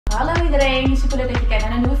Hallo iedereen, super leuk dat je kijkt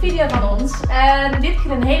naar een nieuwe video van ons. Dit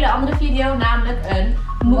keer een hele andere video, namelijk een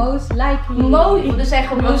most likely. Ik wilde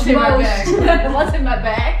zeggen what's in my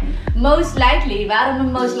bag. Most likely. Waarom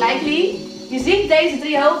een most likely? Je ziet deze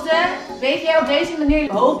 3 hoofden. Weet je, op deze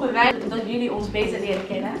manier hopen wij dat jullie ons beter leren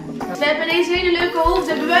kennen. We hebben deze hele leuke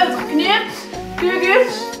hoofden uitgeknipt. Kijk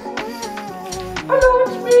eens. Hallo,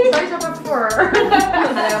 it's me. Stel jezelf even voor.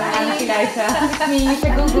 Hallo, mijn naam is Laten.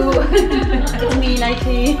 It's me,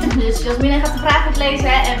 likely. Dus Jasmine gaat de vragen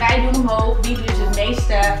lezen en wij doen omhoog wie dus het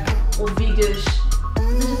meeste of wie dus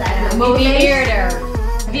het eigenlijk Wie eerder.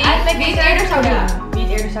 Wie het eerder zou doen. Ja. Wie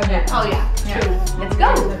het eerder zou doen. Oh ja, true. Let's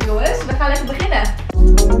go jongens, we gaan lekker beginnen.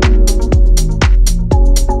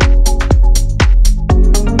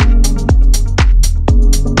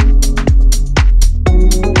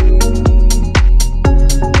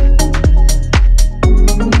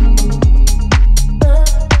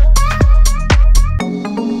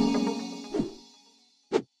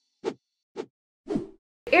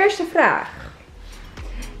 Eerste vraag.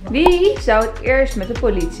 Wie zou het eerst met de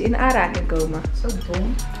politie in aanraking komen? Zo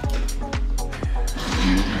dom.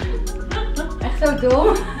 Echt zo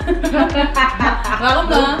dom? Waarom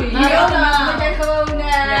dan? Dat jij gewoon...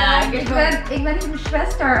 Ik ben niet een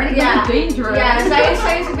schwester en ik ben dangerous. Ja,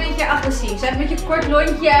 zij is een beetje agressief. Zij heeft een beetje kort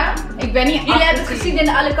lontje. Ik ben niet agressief. Jullie hebben het gezien in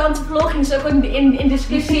de Alicante vlog, ging ze ook in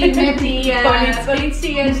discussie met die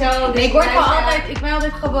politie en zo. Dus ik word gewoon altijd, ik ben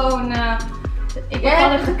altijd gewoon... Ik word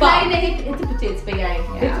altijd een kleine hittepetit ben jij.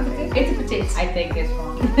 Ja, hittepetit. I think it's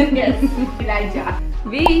fun. Yes, lijkt ja.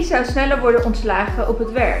 Wie zou sneller worden ontslagen op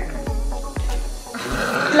het werk?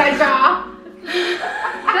 Lijkt ja.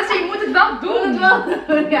 Je moet het wel doen.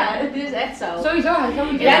 Ja, het is echt zo. Sowieso.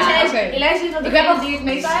 Elijah is wat degene die het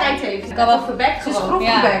meeste scheid heeft. Ik kan wel verbekt gewoon.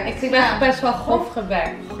 Ik ben best wel grof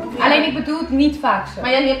gebekt. Alleen ik bedoel het niet vaak zo. Maar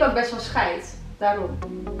jij hebt ook best wel scheid. Daarom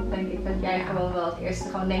denk ik dat jij gewoon wel het eerste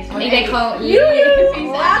gewoon denkt van... Ik denk gewoon... Ik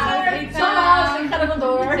ga er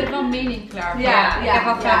vandoor. Ik heb wel een mening klaar. Ja, ik heb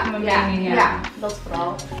wel graag mijn mening. Ja, dat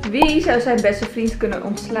vooral. Wie zou zijn beste vriend kunnen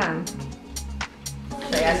ontslaan?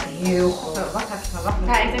 Jij is heel grof. Wacht even.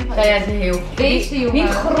 Ja, ik denk wel. Jij is heel grof. Deze jongen. Niet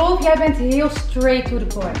grof, jij bent heel straight to the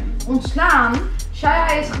point. Ontslaan.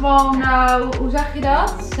 Shaya is gewoon, hoe zeg je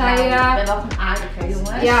dat? Zij, ik ben wel een aardige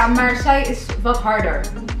jongens. ja, maar zij is wat harder.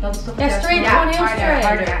 Dat is toch Ja, straight, gewoon heel straight.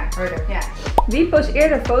 Harder. Ja. Wie post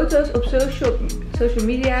eerder foto's op social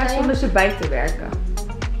media zonder ze bij te werken?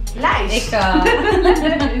 Lijst. Ik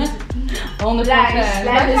 100%.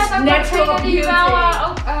 Lijst is net zo op die wel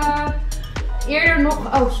ook eerder nog,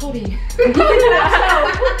 oh sorry. Ik dacht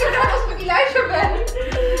als ik die luister ben.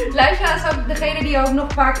 Luisteraar is ook degene die ook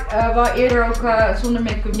nog vaak wel eerder ook zonder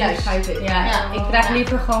make-up schijt heeft. Ja, ik draag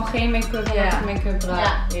liever gewoon geen make-up dan dat ik make-up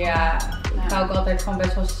draag. Ja. Ik ga ook altijd gewoon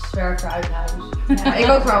best wel zwerver uit huis. Ja, ik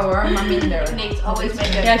ook wel hoor, maar minder. Niet altijd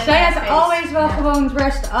make-up. Ja, zij is always wel gewoon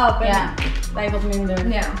dressed up. En wij wat minder.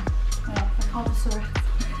 Ja. Altijd zorg.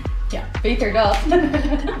 Ja, beter dat.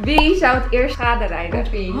 Wie zou het eerst schade rijden?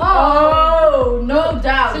 Oh, no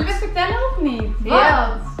doubt. Zullen we het vertellen of niet? Ja.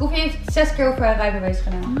 Goofy heeft 6 keer over rijbewijs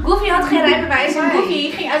gedaan. Goofy had geen rijbewijs en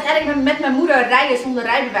Goofy ging uiteindelijk met mijn moeder rijden zonder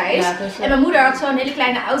rijbewijs. Ja, dus, en mijn moeder had zo'n hele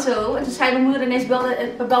kleine auto. En toen zei mijn moeder ineens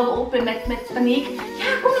belde op en met paniek. Ja,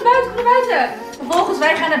 kom naar buiten. Vervolgens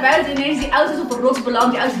wij gaan naar buiten en ineens die auto is op een rots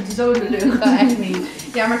beland. Die auto zit zo in de lucht. Dat echt niet.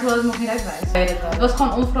 Ja, maar toen had ik nog geen rijbewijs. Het Het was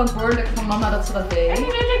gewoon onverantwoordelijk van mama dat ze dat deed.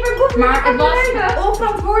 Maar het was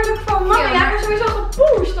onverantwoordelijk van mama. Ja, maar sowieso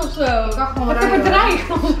gepusht of zo. Ik dacht gewoon ik heb bedreigd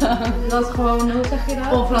of zo. Dat is gewoon, hoe zeg je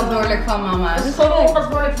dat? Onverantwoordelijk van mama. Het is gewoon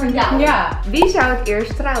onverantwoordelijk van jou. Ja. Wie zou het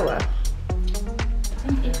eerst trouwen?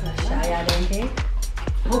 Ja, denk ik.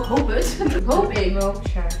 Hoop het. Hoop ik.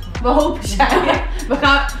 We hopen zij. We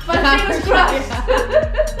gaan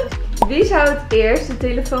Wie zou het eerst de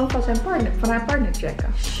telefoon van haar partner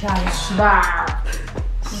checken? Zwaar.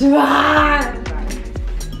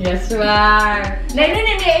 Ja, zwaar. Nee,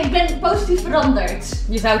 ik ben positief veranderd.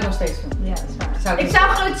 Je zou het nog steeds doen. Ja, dat is waar. Ik zou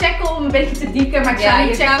gewoon checken om een beetje te dieken, maar ik zou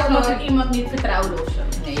niet checken omdat ik iemand niet vertrouwde of zo.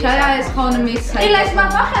 Nee, Shaya is gewoon een mis. Hé, luister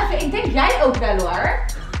maar, wacht even. Ik denk jij ook wel hoor.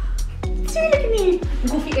 Tuurlijk niet.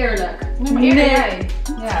 Goofy eerlijk. Maar eerder jij.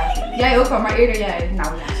 Ja. Jij ook wel, maar eerder jij. Nou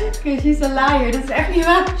ja. She's a liar, dat is echt niet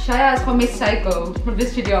waar. Shaya is gewoon Miss Psycho. Dat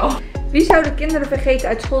wist jullie al. Wie zou de kinderen vergeten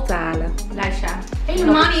uit school te halen? Luister.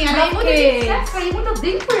 Helemaal niet aan Je moet het niet zeggen, je moet dat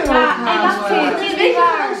ding voor je hoofd houden. Je weet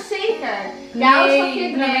het wel zeker. Ja, als van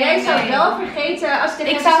kinderen, maar jij zou het wel vergeten als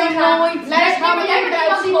ik zou nooit. Luister, maar jij bent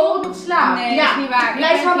uit school nog slaap. Nee, dat is niet waar.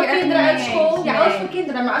 Luister, maar mijn kinderen uit school. Ja, Nee. alles voor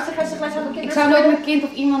kinderen, maar als ze gaan zeggen, luister, mijn kinderen Ik zou nooit mijn kind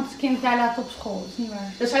of iemands kind daar laten op school. Dat is niet waar.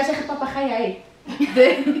 Dus zij zeggen, papa, ga jij.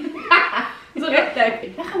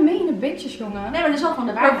 Ja, gemene bitches, jongen. Nee, maar dat is wel van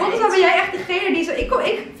de Maar waarheid. volgens mij ben jij echt degene die zo... Ik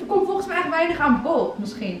kom volgens mij echt weinig aan bod,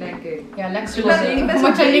 misschien, denk ik. Ja, lekker Ik ben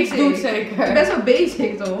omdat zo jij niks basic. doet, zeker. Ik ben zo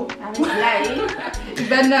basic, toch? Ja, ben je blij? Ik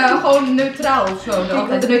ben gewoon neutraal of zo.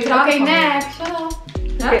 De neutraal. Oké, next.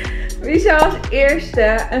 Wie zou als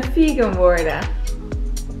eerste een vegan worden?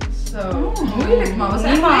 Zo. Moeilijk, man. We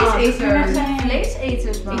zijn Niemand. vleeseters.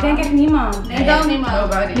 Vleeseters, man. Ik denk echt niemand. Nee, dan niemand.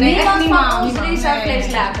 Nobody. Nee, echt Niemand niemand. van ons drie zou Nee.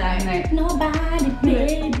 vlees laten. Nee. Nobody,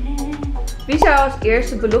 baby. Wie zou als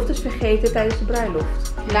eerste beloftes vergeten tijdens de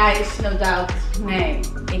bruiloft? Lies, no doubt. Nee,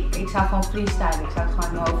 ik zou gewoon freestylen. Ik zou het gewoon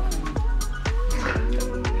in mijn hoofd doen.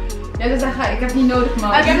 Ja, dus ik heb niet nodig,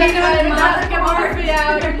 man. Ik heb niet nodig, man. Ik heb hard voor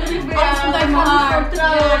jou. Ik heb lief voor jou. Alles komt uit mijn hart.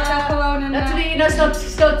 Ja, ik zou gewoon een... Dat we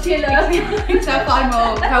je zo chillen. Ik zou gewoon in mijn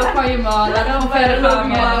hoofd. Ik hou van je, man. Laten we gewoon verder gaan,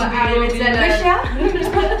 man. Wist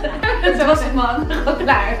je? Zo was het, man. Gewoon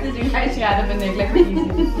klaar. Ja, dat ben ik. Lekker easy.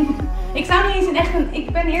 Ik zou niet eens een echt een...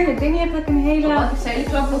 Ik ben eerlijk, ik denk niet echt dat ik een hele... Wat is hele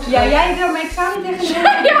klap op Ja, jij wel, maar ik zou niet echt een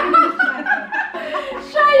hele...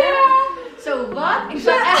 Zo wat? Ik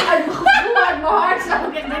zou echt uit mijn gevoel, uit mijn hart, zou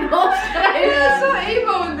ik echt in de opschrijven. Dat is zo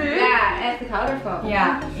emo, nu. Ja, echt, ik hou ervan.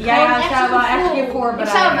 Ja, jij zou wel echt je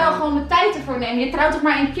voorbereiden. Ik zou wel gewoon de tijd ervoor nemen. Je trouwt toch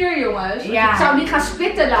maar één keer, jongens? Ja. Ik zou niet gaan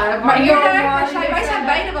spitten laten. Maar eerlijk, wij wij zijn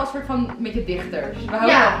beide wel een soort van een beetje dichters. We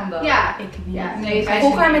houden wel van dat. Ja. Ik niet. Ja, Nee, wij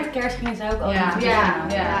vroeger zijn- met kerst gingen zij ook al Ja. niet Ja,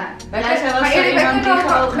 tussen. ja. Wij Wij zijn wel maar zo eerlijk, iemand die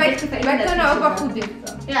gewoon wij kunnen ook wel goed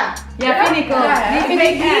dichten. Ja. Ja, vind ik ook. Ja, Die Ik vind weet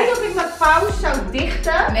ik niet echt. of ik mijn pauze zou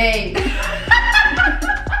dichten. Nee.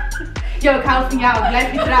 Yo, ik hou van jou,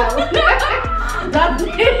 blijf je trouw. Dat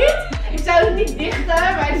niet. Ik zou het niet dichten,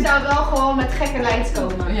 maar ik zou wel gewoon met gekke lijns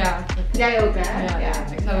komen. Ja. Jij ook, hè? Ja.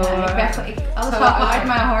 Ik Ja, zou wel... ik ben gewoon... Alles zou zal wel uit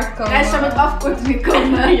mijn hart komen. Jij zou met afkortingen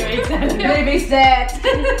komen. Je weet het. Baby's dead.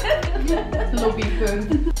 Lobby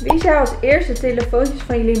punt. Wie zou als eerste telefoontjes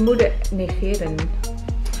van jullie moeder negeren? Dat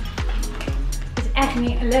is echt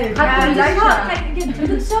niet leuk. Ja, Ja, dat dat is is wel. wel- Kijk, je doet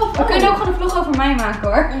het zelf We kunnen ook gewoon een vlog over mij maken,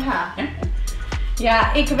 hoor. Ja.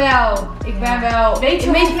 Ja, ik wel. Ik ben wel. Weet je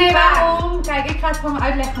nee, hoe vaak? waarom? Kijk, ik ga het gewoon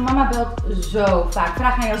uitleggen. Mama belt zo vaak.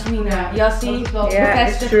 Vraag aan Jasmine. Jassie, Dat is wel- Ja,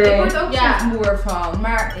 bevestig is true. Ik dit. word ook Ja. soms moer van,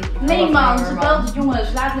 maar ik hou Nee wel van man, haar, ze belt jongens,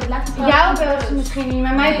 laat het Jou belt ze misschien niet,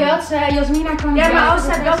 maar mij Nee. belt ze. Jasmina kan Ja, niet maar bellen, als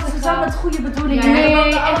zij dat belt, is is het wel- wel met goede bedoelingen. Ja, nee, En dan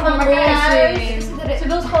de echt andere wel kant, onzin. Ze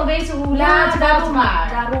wil gewoon weten hoe Ja, laat, daarom. maar.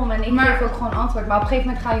 Daarom. En ik Maar- geef ook gewoon antwoord. Maar op een gegeven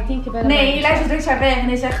moment ga je 10 keer bellen. Nee, je luistert drukt haar weg en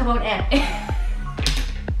is zegt gewoon echt.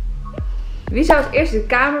 Wie zou als eerste de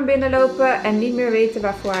kamer binnenlopen en niet meer weten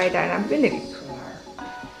waarvoor hij daarna binnenliep?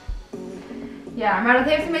 Ja, maar dat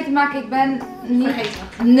heeft ermee te maken, ik ben niet... Vergeet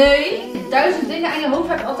wat. Nee. 1000 dingen aan je hoofd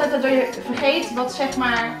hebt altijd waardoor je vergeet wat zeg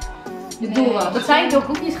maar je doel was. Dat zijn toch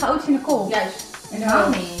ook niet chaotisch in de kop. Juist. Helemaal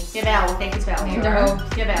niet. Jawel, ik denk het wel. Nee, In hoor. haar hoofd.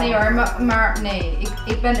 Jawel. Nee hoor, maar nee.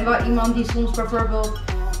 Ik ben wel iemand die soms bijvoorbeeld,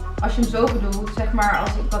 als je hem zo bedoelt, zeg maar, als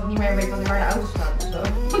ik dat niet meer weet, waar de auto staat of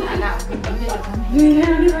zo. Ja, nou, ik weet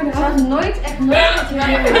het. Ze had nooit echt nooit dat je waar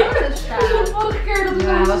je hoofd staat. De vorige keer dat we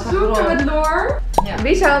Ja, zo was echt zoeken rot. met Loor. Ja.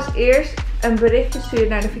 Wie zou als eerst een berichtje sturen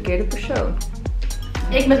naar de verkeerde persoon?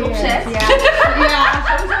 Ik met opzet. Ja. Ja,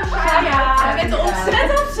 sowieso. Ja, met de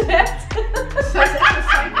opzet. Zo is echt een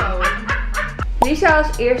psycho. Wie zou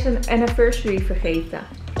als eerst een anniversary vergeten?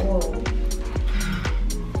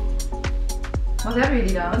 Wat hebben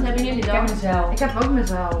jullie dan? Wat hebben jullie Ik dan? heb mezelf. Ik heb ook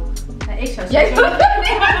mezelf. Ja, ik zou Jij zeggen.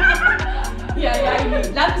 Ja, jij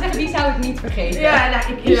niet. Laten we zeggen, wie zou het niet vergeten? Ja, nou,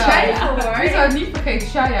 ik twijfel hoor. Ik zou het niet vergeten,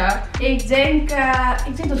 Shaya. Ik denk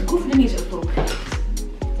dat Koef er niet zo voor opgeeft.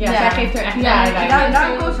 Ja, zij geeft er echt Ja, bij. Daar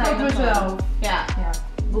koos ik op mezelf. Ja, Ja.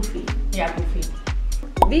 Goofy. Ja, Goofy.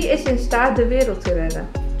 Wie is in staat de wereld te redden?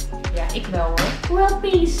 Ja, ik wel hoor. World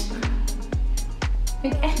peace.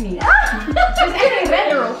 Vind ik echt niet. Ze is echt een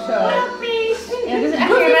redder of zo. World peace. Ja, dit is echt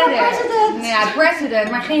Goofy geen voor redder. president. Ja,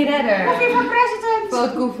 president, maar geen redder. Goofy voor president.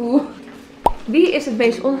 Quote Goofy. Wie is het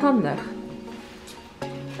meest onhandig?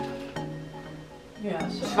 Ja,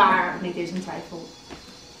 Zwaar, niet eens een twijfel.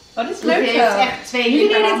 Oh, dit is Goofy leuk heeft zo. echt twee Jullie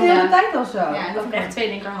deden het de hele linkerhanden. tijd al zo. Ja, dat heeft echt twee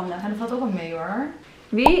linkerhanden. En dat valt ook wel mee hoor.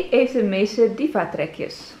 Wie heeft de meeste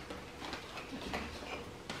diva-trekjes?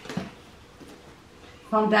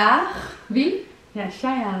 Vandaag? Wie? Ja,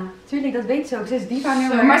 Shaya. Tuurlijk, dat weet ze ook. Ze is diva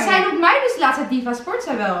nummer Zo, maar 1. zij doet mij dus laatst diva sport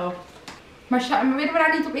zij wel. Maar willen we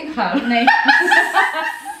daar niet op ingaan? Nee.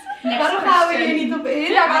 Waarom gaan we hier niet op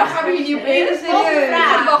in? Ja, waarom gaan we hier niet op in? Serieus.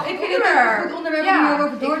 vraag. Wacht, ik vind het een goed onderwerp om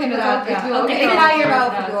hierover door te praten. Oké, Ik ga hier wel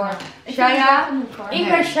over door. Shaya, ik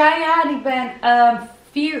ben Nee. Shaya en ik ben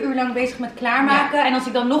 4 uur lang bezig met klaarmaken. En als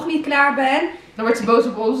ik dan nog niet klaar ben, Dan wordt ze boos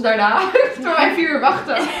op ons daarna. Terwijl wij 4 uur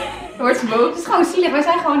wachten. Wordt ze boos? Het is gewoon zielig. Wij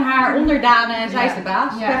zijn gewoon haar onderdanen en zij is de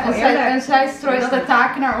baas. Ja, en zij strooit altijd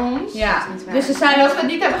taken naar ons. Ja. Dus ze zijn, als we het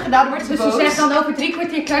niet hebben gedaan, wordt ze boos. Dus ze zegt dan over 3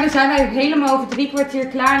 kwartier klaar. Dan zijn wij helemaal over 3 kwartier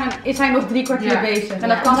klaar. En dan is hij nog 3 kwartier bezig. En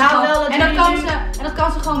dat kan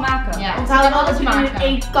ze gewoon maken. Ja. Onthoud wel dat jullie nu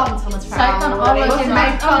één kant van het verhaal. Zij kan alles. En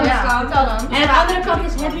mijn kant. En de andere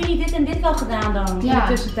kant is, hebben jullie dit en dit wel gedaan dan? in de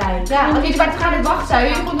tussentijd. Ja, als je bij het gaan wachten zijn,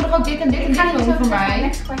 jullie konden nog ook dit en dit en dit doen voor mij.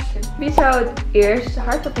 Next question. Wie zou het eerst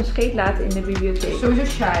hard op een scheet laten in de bibliotheek? Sowieso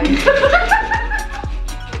shy.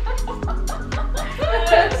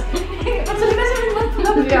 Wat zullen mensen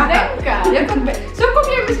wat denken? Zo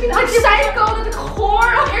kom je misschien als je zei al dat ik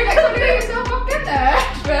goor. Eerlijk, zo leer je jezelf wel kennen.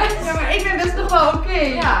 Ja, maar ik ben best nog wel oké.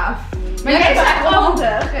 Ja. Maar jij bent echt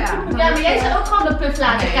handig. Ja, maar jij zou ook gewoon de puff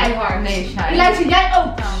laten keihard. Nee, shy. Luister, jij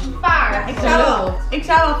ook dan? Vaar. Ik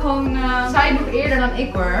zou wel gewoon... Zij nog eerder dan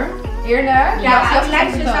ik hoor. Eerder? Ja,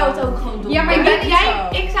 luister zou het ook gewoon doen. Ja, maar ik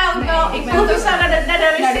zou het wel... Ik zou naar de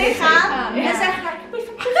wc gaan en zeggen, ik heb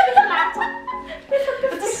even puff gelaten.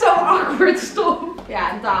 Het is zo awkward, stom. Ja,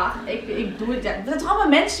 dag. Ik doe het. Dat is allemaal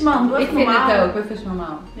mensen, man. Doe Ik vind het ook, dat is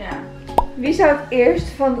normaal. Ja. Wie zou het eerst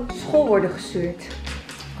van school worden gestuurd?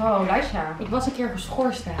 Oh, luister. Ik was een keer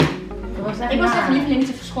geschorst, hè. Ik was echt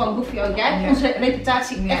lievelingetje voor school, Goofy ook. Jij hebt onze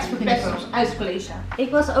reputatie echt verpest uit het college.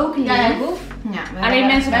 Ik was ook lief. Ja, Goof? Ja, Alleen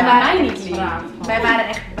mensen bij mij niet lief. Wij waren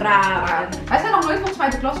echt braaf. Wij zijn nog nooit volgens mij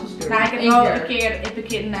uit de klas gestuurd. Nou, ik heb wel een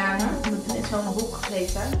keer in zo'n boek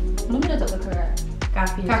gezeten. Hoe noem je dat ook weer?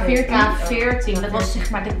 K14. Dat was zeg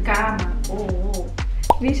maar de kamer.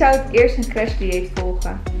 Wie zou het eerst een crashdieet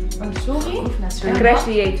volgen? Oh, sorry? Een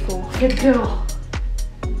crashdieet volgen. Fit girl.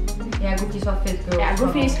 Ja, Goofy is wel fit girl. Ja,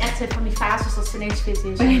 Goofy is echt van die fases dat ze ineens fit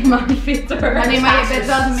is. Helemaal niet fitter. Maar nee, maar je bent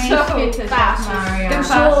wel de meest fitte, fases. maar. Ik heb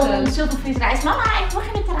zulke frietrijs. Mama, ik mag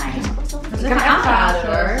in het terrein. Dat is echt aanraden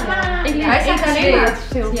hoor. Wij zijn alleen maar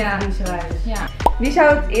veel frietrijs. Ja. Wie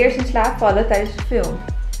zou het eerst in slaap vallen tijdens de film?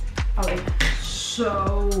 Oh, ik.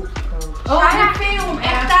 Zo. Oh, ja, film.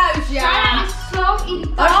 Echt thuis. Ja. Zij is zo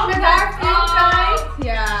irritant. Als je met haar film kijkt.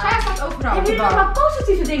 Ja. Zij staat overal. Heb je nog maar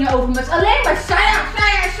positieve dingen over me? Alleen maar zij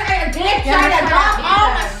dit, zij dat,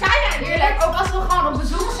 alles, zij Eerlijk, ook als we gewoon op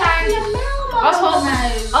bezoek zijn. Als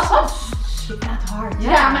we Het hard.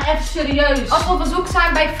 Ja, maar even serieus. Als we op bezoek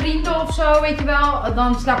zijn bij vrienden of zo, weet je wel,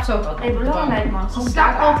 dan slaapt ze ook altijd. Hey, belangrijk man. Ze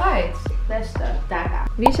slaapt altijd. Beste, Daka.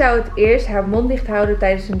 Wie zou het eerst haar mond dicht houden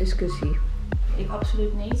tijdens een discussie? Ik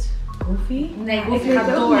absoluut niet. Goofy? Nee, Goofy ik gaat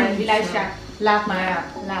weet het ook door. niet. Die luistert. Laat maar. Ja.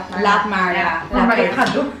 Laat maar, ja. Maar ik ga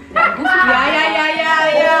door. Ja.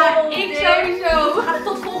 Ik sowieso. We gaan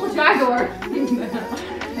tot volgend jaar door.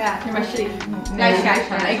 Ja, maar shit.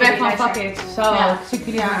 Luister. Ik ben van fuck it. Zo, Ja. zoek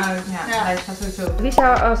jullie maar uit. Ja. Luister sowieso. Wie zou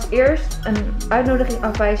er als eerst een uitnodiging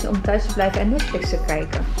afwijzen om thuis te blijven en Netflix te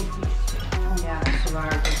kijken? Ja, dat is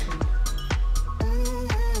waar.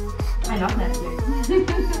 Hij lacht Netflix.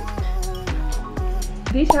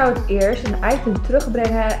 Wie zou het eerst een item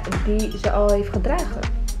terugbrengen die ze al heeft gedragen?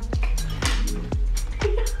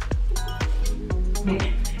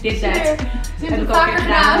 Dit is het. Ze heeft het vaker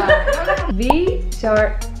gedaan. Wie zou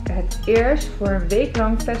er het eerst voor een week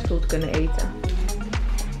lang fastfood kunnen eten?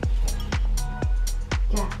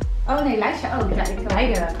 Ja. Oh nee, luister ook. Ja, ik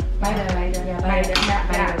beide.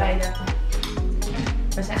 Ja, beide.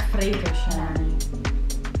 Dat is echt vreters.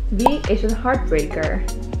 Wie is een heartbreaker?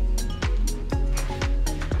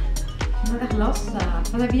 Dat is echt lastig.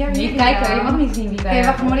 Wat heb jij Niet weer kijken, gedaan? je mag niet zien wie wij Oké,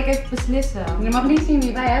 wacht, hebben. dan moet ik even beslissen. Je mag niet zien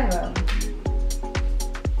wie wij hebben.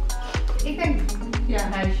 Ik denk, Ja.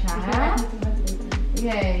 Luisja, hè?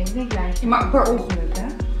 Nee, ik denk Luisja. Maar per ongeluk, hè?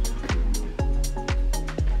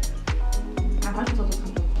 Maar wat is dat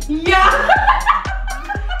doen? Ja!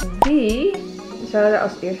 Wie zou er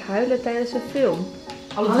als eerst huilen tijdens een film?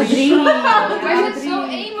 Alle drie. Wij zitten zo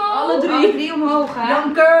emo. Alle drie omhoog, hè?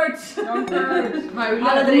 Jankert. Maar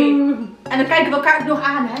Alle drie. En dan kijken we elkaar ook nog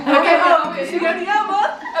aan, hè? Oké, ook. Zie je dat niet aan, man?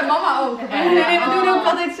 En mama ook. Nee, we doen ook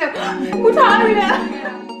altijd zo. Ik moet huilen.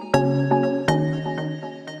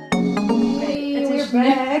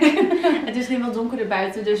 Het is nu wat donkerder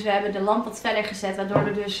buiten, dus we hebben de lamp wat feller gezet, waardoor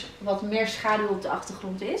er dus wat meer schaduw op de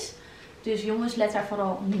achtergrond is. Dus jongens, let daar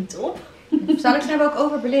vooral niet op. Zal ik zijn ook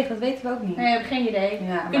overbelicht? Dat weten we ook niet. Nee, ik heb geen idee.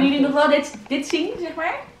 Ja, Kunnen jullie nog wel dit zien, zeg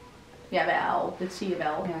maar? Jawel, dit zie je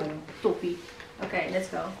wel. Ja, Toppie. Oké, let's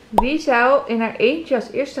go. Wie zou in haar eentje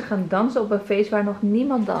als eerste gaan dansen op een feest waar nog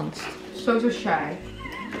niemand danst? Sowieso shy.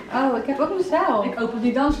 Oh, ik heb ook mezelf. Ik open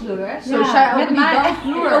die dansvloer, hè? Zo shy met op mij die echt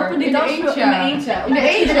dansvloer. Ik open die In de dansvloer eentje. in mijn eentje. In de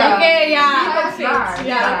eentje. Oké, ja.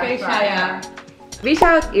 Ja, Oké, ja. Wie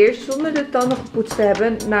zou het eerst zonder de tanden gepoetst te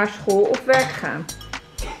hebben naar school of werk gaan?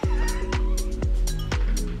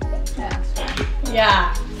 Ja, dat is waar. Ja.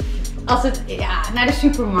 Als het, ja, naar de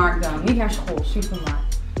supermarkt dan. Niet naar school,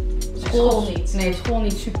 supermarkt. School niet. Nee, school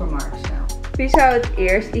niet, supermarkt snel. Wie zou het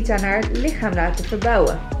eerst iets aan haar lichaam laten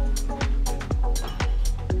verbouwen?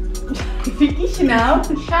 Wie kies je nou?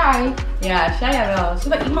 Shy. Ja, Shaya wel. Is er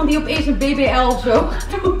wel iemand die opeens een BBL of zo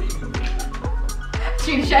gaat doen?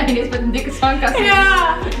 Zie je Shiny is met een dikke zangkast.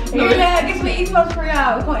 Ja! Eerlijk, dit is weer iets wat voor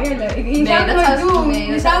jou. Gewoon eerlijk. Je zou het nooit doen.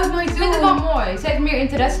 Je zou het nooit doen. Ik vind het wel mooi. Ze heeft meer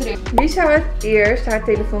interesse in. Wie zou het eerst haar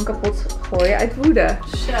telefoon kapot gooien uit woede?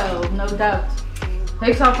 Zo, no doubt.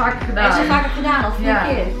 Heeft ze al vaker gedaan. Heeft ze vaker gedaan, al 4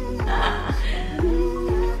 keer.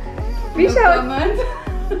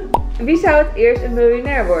 Wie zou het eerst een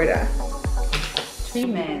miljonair worden?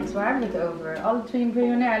 Dreammans, waar hebben we het over? Alle twee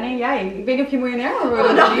miljonair, alleen jij. Ik weet niet of je miljonair wil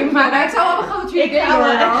worden, maar ik zou wel een grote ik dream wel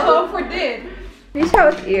worden. gewoon voor dit. Wie zou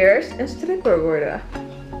het eerst een stripper worden?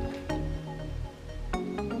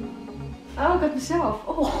 Oh, ik had mezelf.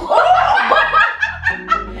 Oh.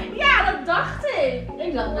 Ja, dat dacht ik.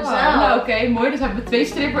 Ik dacht mezelf. Nou, oké, mooi. Dus hebben we 2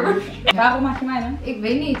 strippers. Waarom maak je mij dan? Ik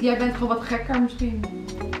weet niet. Jij bent gewoon wat gekker misschien.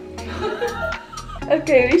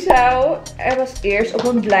 Oké, wie zou er als eerst op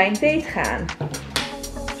een blind date gaan?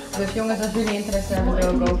 Dus jongens, als jullie interesse hebben, er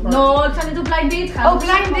ook over. No, ik zou niet op blind date gaan. Oh,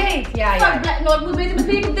 blind date. Ja, ja. No, ik moet weten met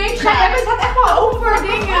wie ik op date Ja, ga. het gaat echt wel over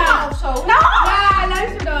dingen. Of zo. Ja,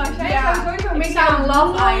 luister dan. Jij Ja. zou sowieso Ik mee zou een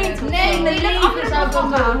love nooit- island. Nee, Nee, nee, andere zou ik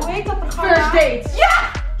programma. doen. Hoe heet dat programma? First date. Ja!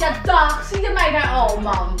 Ja, dag. Zie je mij daar al,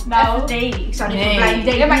 man. Nou. Even date. Ik zou niet Nee. op blind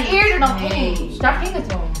date. Ja, maar niet. eerder dan Nee. ons. Daar ging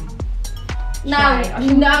het om. Nou, Als je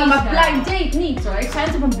moet maar kiezen. blind date niet hoor. Ik zou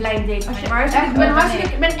niet op een blind date gaan. Maar echt-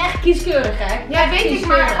 ik ben echt kieskeurig, hè. Ja, weet ik,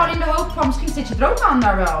 maar gewoon in de hoop van misschien zit je er ook aan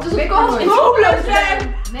daar wel. Dus Weet het ik kost nooit. hopeloos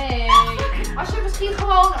zijn. Nee. Als je misschien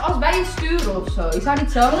gewoon als wij je sturen of zo. Ik zou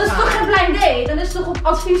niet zo Dat is gaan. toch geen blind date? Dan is het toch op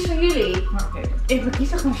advies van jullie? Maar oké. Ik verkies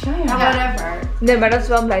toch gewoon Shaya. Ja, whatever. Nee, maar dat is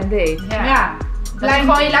wel een blind date. Ja. Dat je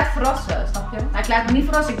gewoon je laat verrassen, snap je? Nou, ik laat me niet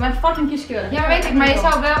verrassen. Ik ben fucking kieskeurig. Ja, maar weet ik, maar je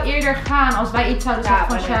zou wel eerder gaan als wij iets zouden Ja, zeggen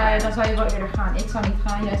van whatever. Shai, dan zou je wel eerder gaan. Ik zou niet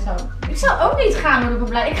gaan, jij zou. Ik zou ook niet gaan op een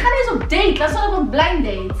blind. Ik ga niet eens op date. Laat staan op een blind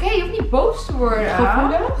date. Oké, je hoeft niet boos te worden.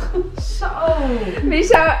 Gevoelig? Zo.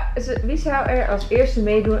 Wie zou er als eerste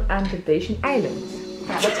meedoen aan Temptation Island?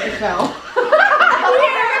 Ja, dat is wel.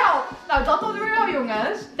 Nou, dat dan weer wel,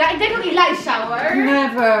 jongens. Ja, ik denk dat die lijst zou hoor.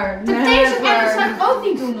 Never. Deze kennis zou ik ook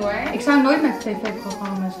niet doen hoor. Ik zou nooit met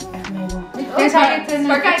tv-programma's echt meedoen. ook Tenzij niet. het een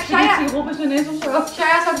Maar kijk, Expeditie Robinson is of zo. Shai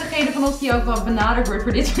is ook degene van ons die ook wel benaderd wordt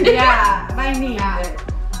voor dit soort dingen. Ja, wij niet. Ja.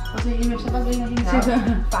 Wat wil je nog zeggen? Wat wil je nog Ze zeggen?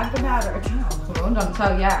 zitten vaak benaderd. Nou, gewoon, dan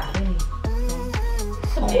zou ja. Ik weet niet.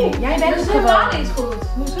 Nee, jij bent dat is het helemaal gewoon. niet goed.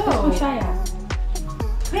 Dat is gewoon Shaya.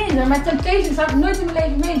 Ik weet niet, maar Temptation zou ik nooit in mijn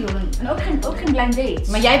leven meedoen. En ook geen blind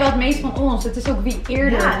date. Maar jij bent het meest van ons. Het is ook wie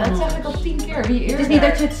eerder. ja, van dat ons. zeg ik al 10 keer. Wie eerder. Het is niet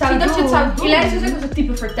dat je het zou Niet doen. dat je het zou doen. Je lijst is ook als een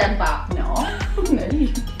type voor Tempa. Nou,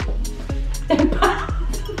 nee.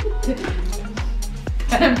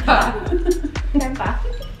 Tempa.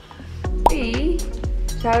 Wie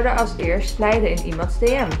zou er als eerst sliden in iemands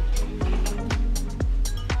DM?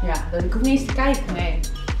 Ja, ik hoef niet eens te kijken. Nee.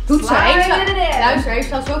 Doet ze. Slide Heeft ze- in de DM. Luister, heeft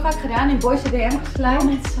ze al zo vaak gedaan in Boys DM gesluit.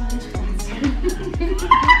 Met zo'n resultaat.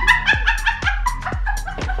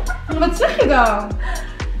 Wat zeg je dan?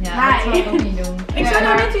 Ja, dat zou ik ook niet doen. Ik zou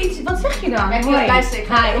nou net iets. Wat zeg je dan? Kijk, Hoi. luister, ik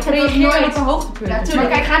ga- Hi, ik ik heb reageer nooit- op een hoogtepunt. Ja, tuurlijk.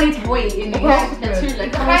 Maar Ik ga niet hoi in. Op hoogtepunt. Natuurlijk.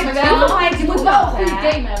 Ik Dan begrijp moet wel je dat meiden je moet doen wel een dat, goede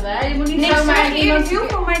hè? game hebben. Hè? Je moet niet Nee, zomaar zeg je iemand... eerlijk, heel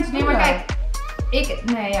veel meiden Nee, doen maar dat. kijk.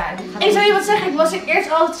 Nee, ja. Ik zou je wat zeggen, ik was er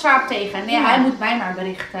eerst altijd zwaar op tegen. Nee, Ja. hij moet mij maar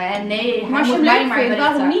berichten. En nee, Maar als je hij hem moet mij leuk maar vindt,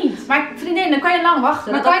 berichten. waarom niet? Maar vriendin, dan kan je lang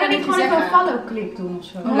wachten. Maar dat kan je dan ik niet gewoon even een zeggen. follow klik doen of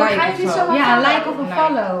zo? Maar dan ga je niet zomaar Ja, een follow. like of een Like.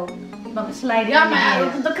 follow. Dan slide Ja, maar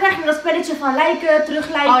dan krijg je dat spelletje van liken,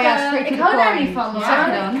 terugliken. Oh ja, straight to ik the hou daar point. niet van. Wat hoor. zeg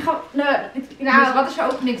je dan? Ik ga- Nou, wat is je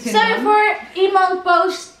openingszin? Stel je voor, iemand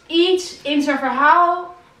post iets in zijn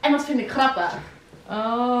verhaal en dat vind ik grappig.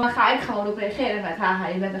 Oh. Dan ga ik gewoon op reageren met haha,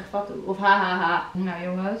 je bent echt fatsoen. Of hahaha. Nou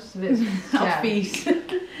jongens, advies. Nee,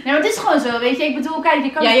 maar het is gewoon zo, weet je. Ik bedoel, kijk,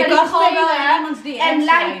 je kan Ja, je spelletje kan gewoon wel spelen iemands DM en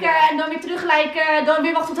sliden. liken en dan weer terugliken. Dan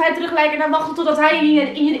weer wachten tot hij terugliken en dan wachten totdat hij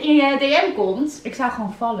in je DM komt. Ik zou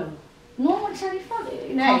gewoon follow. No, ik zou niet vallen.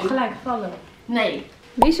 Gewoon Nee. gelijk follow. Nee.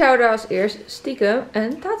 Wie zou er als eerst stiekem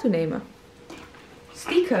een tattoo nemen?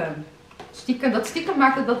 Stiekem. dat stiekem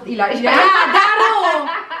maakt het dat Elijah. Ja, daarom!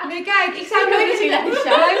 Nee, kijk, ik zou nooit Stiekem een is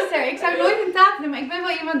Elijah. luister, ik zou nooit een taak doen, maar ik ben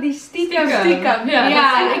wel iemand die stiekem. Ja,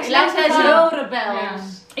 Ja, ik ik snap snap het het zo wel. rebels.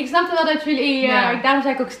 Ik snapte wel dat jullie, Ja. daarom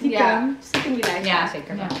zei ik ook stiekem. Ja, stiekem die lijst. Ja,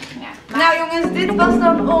 zeker. Ja. Nou jongens, dit was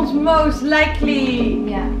dan ons most likely.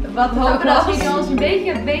 Ja. Wat Hopen dat hopen jullie ons een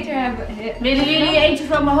beetje beter hebben. Willen jullie eentje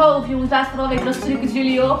van mijn hoofd? Jongens, laat vooral weten, dan stuur ik het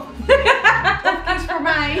jullie op. kies voor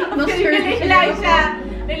mij. Dan stuur ik het jullie op.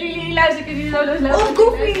 Willen jullie luisteren? Kunnen jullie solo's luisteren? Of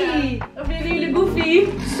Goofy! Of willen jullie Goofy?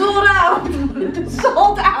 Sold out!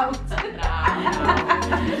 Sold out!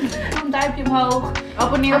 Een duimpje omhoog.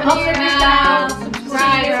 Abonneer op het kanaal.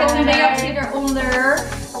 Subscribe. Zet een reactie eronder.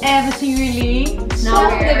 En we zien jullie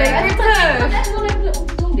Volgende week weer terug.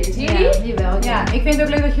 Ja, ik vind het ook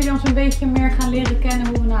leuk dat jullie ons een beetje meer gaan leren kennen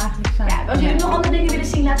hoe we nou eigenlijk zijn. Ja, als jullie nog andere dingen willen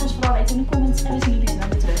zien, laat ons vooral weten in de comments en we zien jullie snel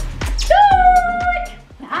weer terug.